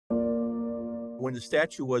When the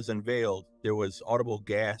statue was unveiled, there was audible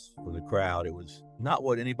gasps from the crowd. It was not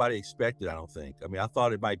what anybody expected, I don't think. I mean, I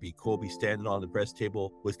thought it might be Kobe standing on the press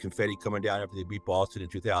table with confetti coming down after they beat Boston in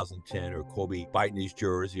 2010, or Kobe biting his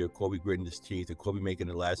jersey, or Kobe gritting his teeth, or Kobe making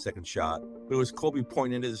the last second shot. But it was Kobe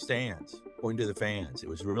pointing into the stands, pointing to the fans. It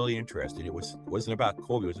was really interesting. It wasn't about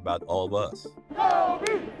Kobe, it was about all of us.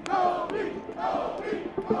 Kobe, Kobe, Kobe,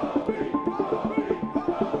 Kobe, Kobe,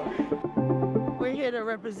 Kobe. We're here to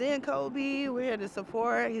represent Kobe. We're here to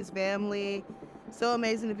support his family. So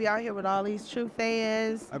amazing to be out here with all these true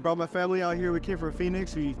fans. I brought my family out here. We came from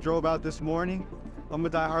Phoenix. We drove out this morning. I'm a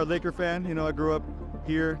diehard Laker fan. You know, I grew up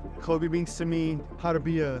here. Kobe means to me how to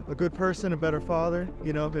be a good person, a better father,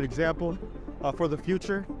 you know, an example for the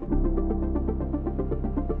future.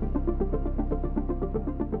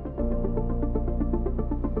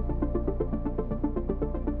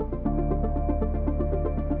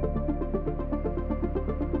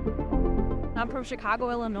 I'm from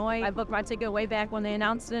Chicago, Illinois. I booked my ticket way back when they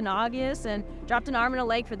announced it in August and dropped an arm and a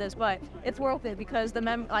leg for this, but it's worth it because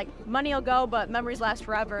money will go, but memories last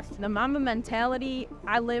forever. The Mamba mentality,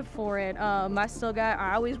 I live for it.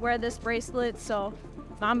 I always wear this bracelet, so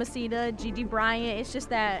Mamacita, Kobe Bryant, it's just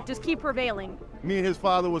that, just keep prevailing. Me and his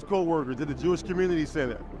father was co-workers at the Jewish Community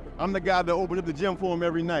Center. I'm the guy that opened up the gym for him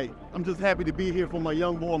every night. I'm just happy to be here for my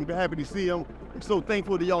young boy. I'm happy to see him. I'm so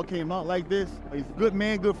thankful that y'all came out like this. He's a good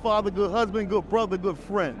man, good father, good husband, good brother, good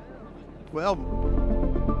friend. Forever.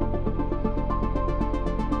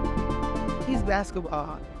 He's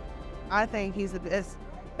basketball. I think he's the best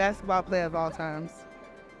basketball player of all times.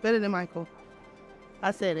 Better than Michael.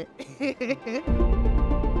 I said it.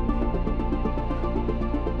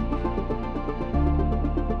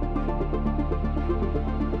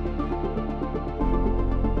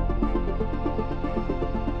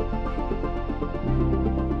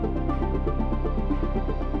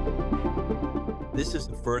 This is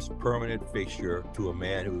the first permanent fixture to a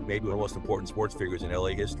man who may be one of the most important sports figures in LA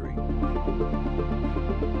history.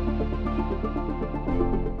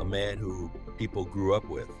 A man who people grew up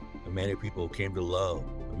with, a man who people came to love,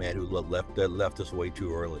 a man who left us way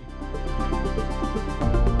too early.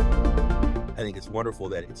 I think it's wonderful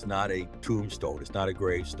that it's not a tombstone, it's not a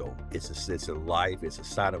gravestone. It's a life, it's a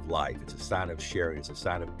sign of life, it's a sign of sharing, it's a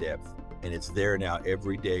sign of depth. And it's there now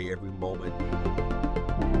every day, every moment.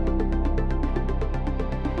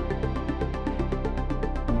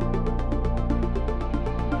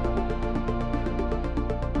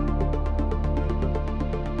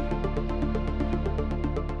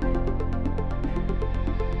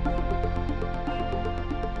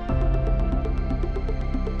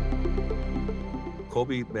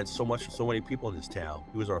 Kobe meant so much to so many people in this town.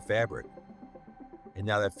 He was our fabric. And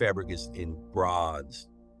now that fabric is in bronze,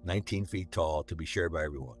 19 feet tall, to be shared by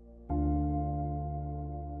everyone.